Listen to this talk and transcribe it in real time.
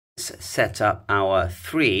let's set up our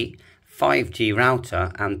 5G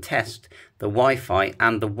router and test the Wi-Fi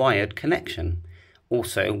and the wired connection.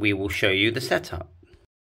 Also, we will show you the setup.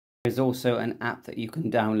 There's also an app that you can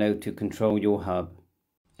download to control your hub.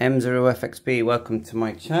 M0FXB, welcome to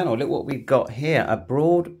my channel. Look what we've got here, a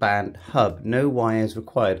broadband hub, no wires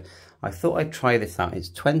required. I thought I'd try this out. It's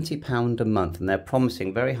 £20 a month and they're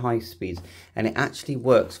promising very high speeds, and it actually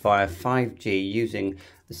works via 5G using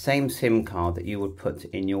the same SIM card that you would put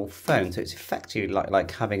in your phone. So it's effectively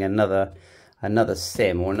like having another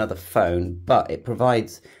SIM or another phone, but it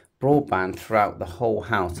provides broadband throughout the whole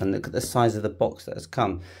house. And look at the size of the box that has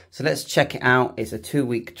come. So let's check it out. It's a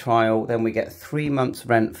 2-week trial, then we get 3 months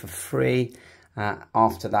rent for free.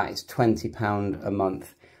 After that it's £20 a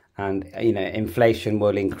month, and you know, inflation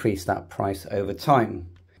will increase that price over time.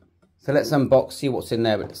 So let's unbox, see what's in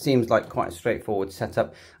there, but it seems like quite a straightforward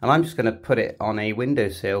setup. And I'm just going to put it on a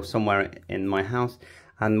windowsill somewhere in my house,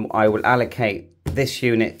 and I will allocate this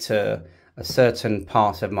unit to a certain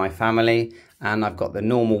part of my family, and I've got the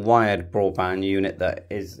normal wired broadband unit that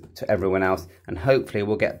is to everyone else, and hopefully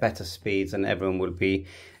we'll get better speeds and everyone will be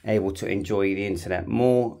able to enjoy the internet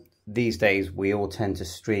more. These days we all tend to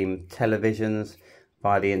stream televisions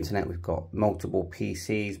via the internet. We've got multiple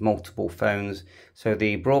PCs, multiple phones, so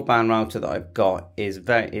the broadband router that I've got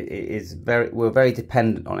we're very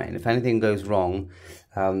dependent on it, and if anything goes wrong,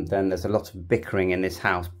 then there's a lot of bickering in this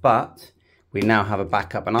house. But we now have a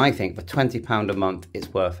backup, and I think for £20 a month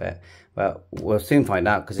it's worth it. But we'll soon find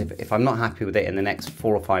out, because if I'm not happy with it in the next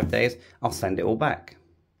 4 or 5 days, I'll send it all back.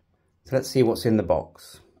 So let's see what's in the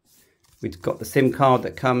box. We've got the SIM card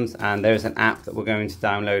that comes, and there's an app that we're going to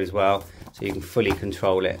download as well, so you can fully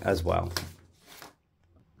control it as well.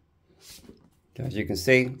 As you can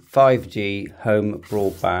see, 5G home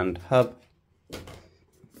broadband hub.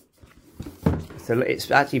 So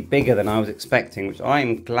it's actually bigger than I was expecting, which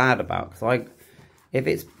I'm glad about, because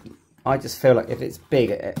I just feel like if it's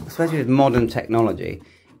big, especially with modern technology,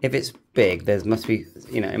 if it's big, there must be,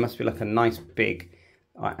 you know, it must be like a nice big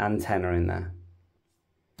antenna in there.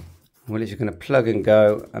 We're just going to plug and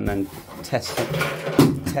go and then test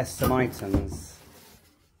some items.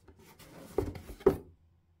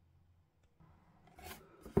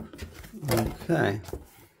 Okay,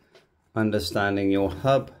 understanding your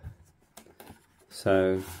hub.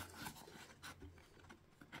 So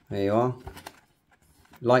there you are.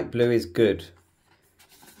 Light blue is good.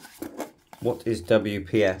 What is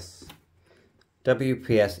WPS?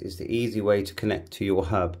 WPS is the easy way to connect to your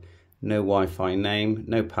hub. No Wi-Fi name,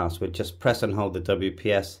 no password. Just press and hold the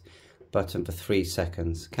WPS button for 3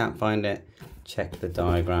 seconds. Can't find it? Check the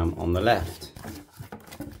diagram on the left.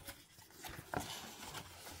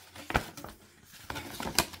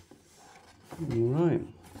 Alright,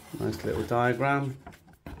 nice little diagram.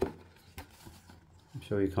 I'm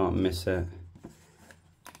sure you can't miss it.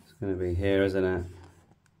 It's going to be here, isn't it?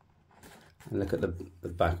 And look at the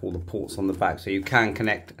back, all the ports on the back. So you can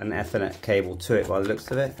connect an Ethernet cable to it by the looks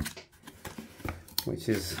of it, which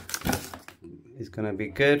is going to be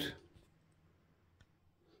good.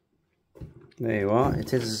 There you are.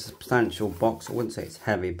 It is a substantial box. I wouldn't say it's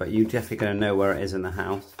heavy, but you're definitely going to know where it is in the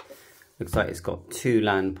house. Looks like it's got 2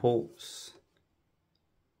 LAN ports.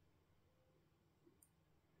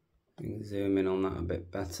 You can zoom in on that a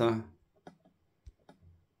bit better.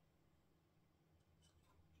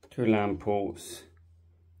 2 LAN ports.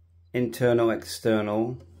 Internal,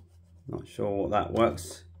 external. Not sure what that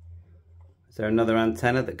works. Is there another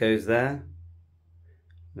antenna that goes there?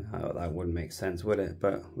 No, that wouldn't make sense, would it?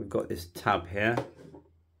 But we've got this tab here.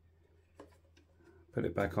 Put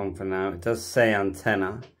it back on for now. It does say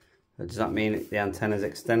antenna. But does that mean the antenna is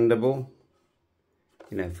extendable?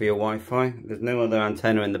 You know, for your Wi-Fi? There's no other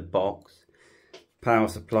antenna in the box. Power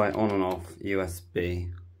supply on and off,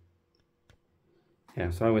 USB.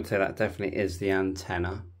 Yeah, so I would say that definitely is the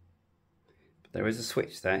antenna. There is a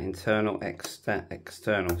switch there, internal,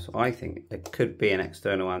 external. So I think it could be an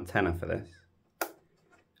external antenna for this.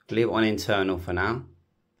 Leave it on internal for now.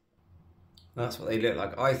 That's what they look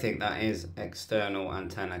like. I think that is external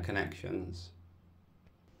antenna connections.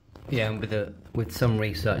 Yeah, and with some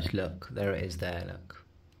research, look, there it is there, look.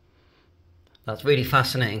 That's really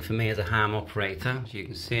fascinating for me as a ham operator. As you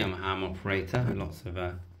can see, I'm a ham operator with lots of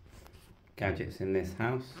gadgets in this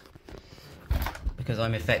house, because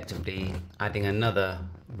I'm effectively adding another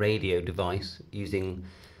radio device using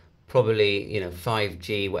probably, you know,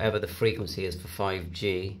 5G, whatever the frequency is for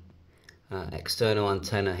 5G. External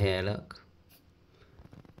antenna here, look.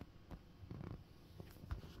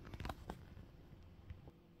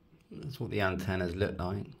 That's what the antennas look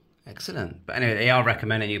like. Excellent. But anyway, they are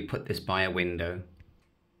recommending you put this by a window.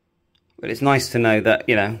 But it's nice to know that,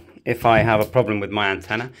 you know, if I have a problem with my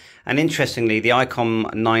antenna. And interestingly, the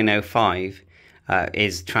ICOM 905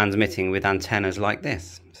 is transmitting with antennas like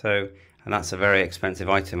this. So, and that's a very expensive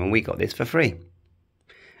item, and we got this for free.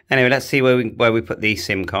 Anyway, let's see where we put the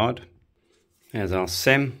SIM card. There's our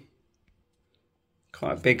SIM.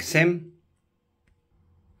 Quite a big SIM,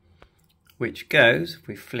 which goes, if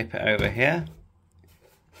we flip it over here,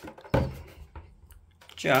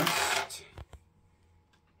 just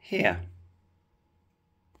here.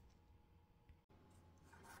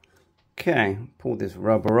 Okay, pull this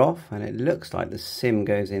rubber off, and it looks like the SIM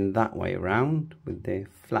goes in that way round with the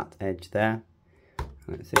flat edge there,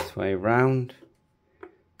 and it's this way round.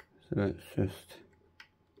 So let's just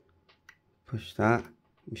push that.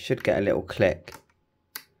 We should get a little click.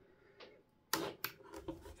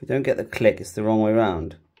 If you don't get the click, it's the wrong way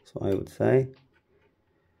round. That's what I would say.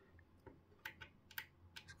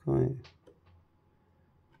 It's quite...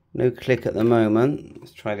 No click at the moment.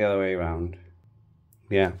 Let's try the other way around.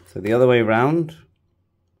 Yeah, so the other way round,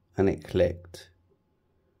 and it clicked.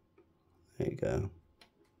 There you go.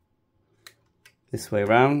 This way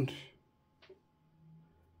round.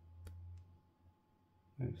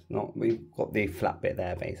 It's not, we've got the flat bit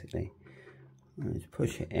there basically. Let's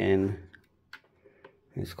push it in.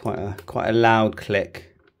 It's quite a loud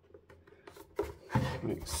click.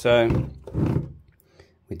 Right, so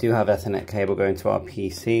we do have Ethernet cable going to our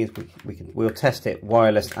PCs. We'll test it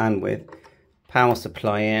wireless and with power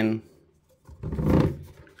supply in.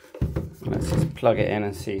 Let's just plug it in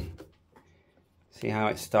and see how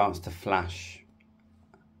it starts to flash.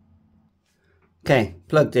 Okay,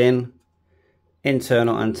 plugged in,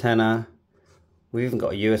 internal antenna. We've even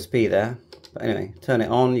got a USB there. But anyway, turn it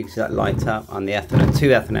on, you can see that light up on the Ethernet, 2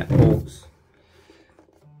 Ethernet ports.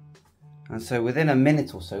 And so within a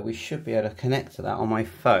minute or so, we should be able to connect to that on my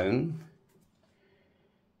phone.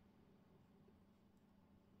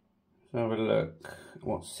 So have a look at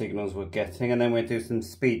what signals we're getting, and then we'll do some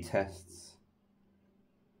speed tests.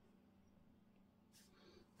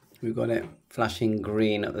 We've got it flashing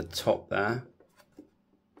green at the top there.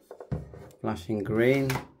 Flashing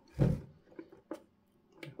green.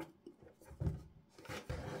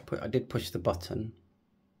 I did push the button.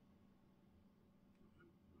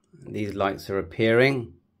 These lights are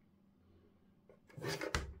appearing.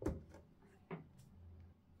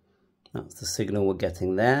 That's the signal we're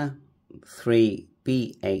getting there.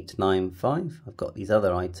 3B895. I've got these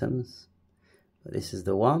other items, but this is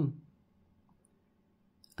the one.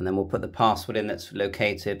 And then we'll put the password in that's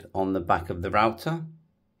located on the back of the router.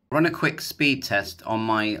 Run a quick speed test on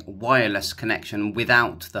my wireless connection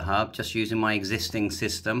without the hub, just using my existing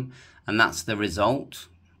system, and that's the result.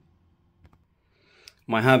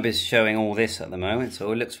 My hub is showing all this at the moment,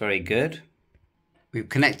 so it looks very good. We've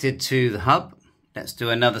connected to the hub. Let's do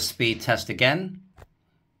another speed test again.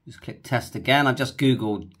 Just click test again. I've just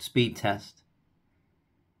Googled speed test.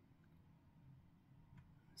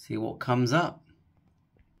 See what comes up.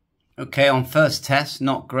 Okay, on first test,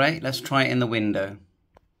 not great. Let's try it in the window.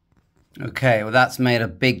 Okay, well that's made a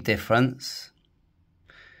big difference.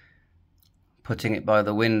 Putting it by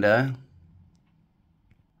the window.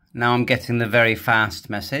 Now I'm getting the very fast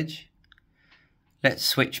message. Let's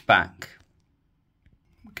switch back.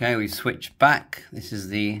 Okay, we switch back. This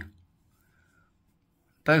is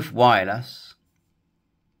both wireless.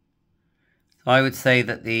 So I would say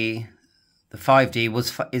that the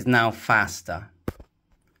 5G is now faster.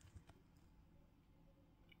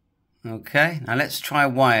 Okay, now let's try a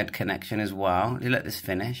wired connection as well. Let this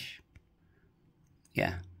finish.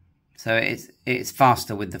 Yeah, so it's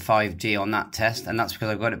faster with the 5G on that test, and that's because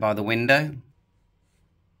I got it by the window.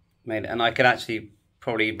 And I could actually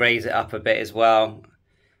probably raise it up a bit as well.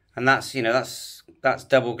 And that's, you know, that's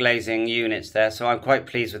double glazing units there, so I'm quite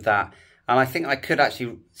pleased with that. And I think I could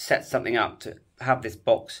actually set something up to have this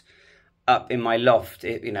box up in my loft,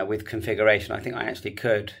 you know, with configuration. I think I actually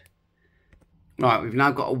could. Right, we've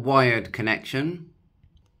now got a wired connection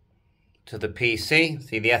to the PC.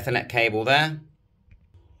 See the Ethernet cable there?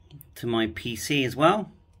 To my PC as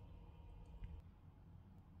well.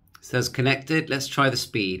 It says connected. Let's try the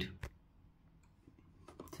speed.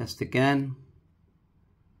 Test again.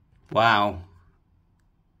 Wow.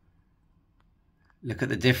 Look at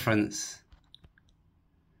the difference.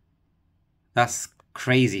 That's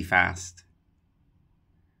crazy fast.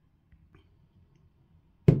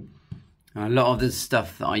 And a lot of the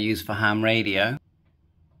stuff that I use for ham radio.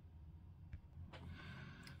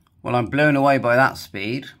 Well, I'm blown away by that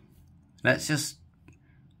speed. Let's just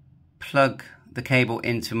plug the cable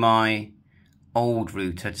into my old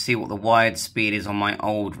router to see what the wired speed is on my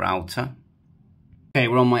old router. Okay,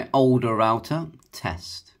 we're on my older router.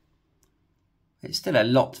 Test. It's still a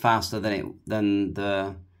lot faster than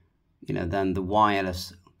the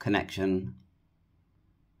wireless connection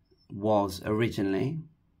was originally.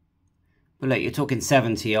 But look, you're talking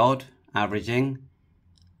 70 odd averaging.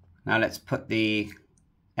 Now let's put the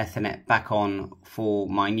Ethernet back on for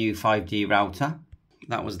my new 5G router.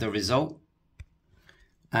 That was the result.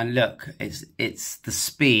 And look, the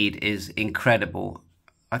speed is incredible.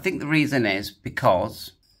 I think the reason is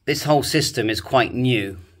because this whole system is quite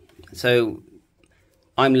new. So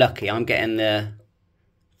I'm lucky, I'm getting the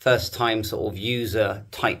first time sort of user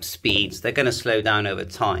type speeds. They're going to slow down over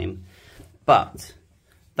time, but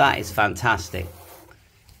that is fantastic.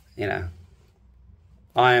 You know,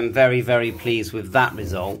 I am very, very pleased with that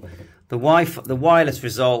result. The wireless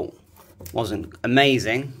result wasn't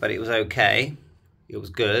amazing, but it was okay. It was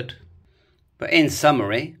good. But in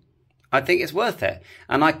summary, I think it's worth it.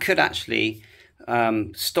 And I could actually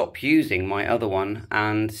stop using my other one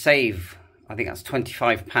and save, I think that's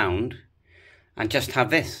 £25, and just have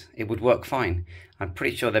this. It would work fine. I'm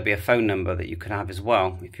pretty sure there'd be a phone number that you could have as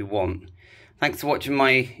well if you want. Thanks for watching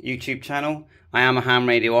my YouTube channel. I am a ham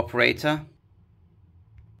radio operator.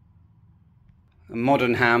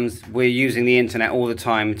 Modern hams, we're using the internet all the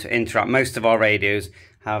time to interact. Most of our radios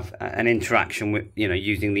have an interaction with,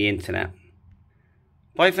 using the internet.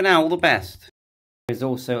 Bye for now, all the best. There's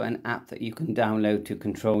also an app that you can download to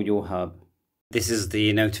control your hub. This is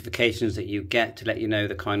the notifications that you get to let you know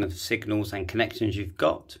the kind of signals and connections you've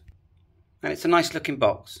got. And it's a nice looking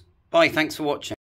box. Bye, thanks for watching.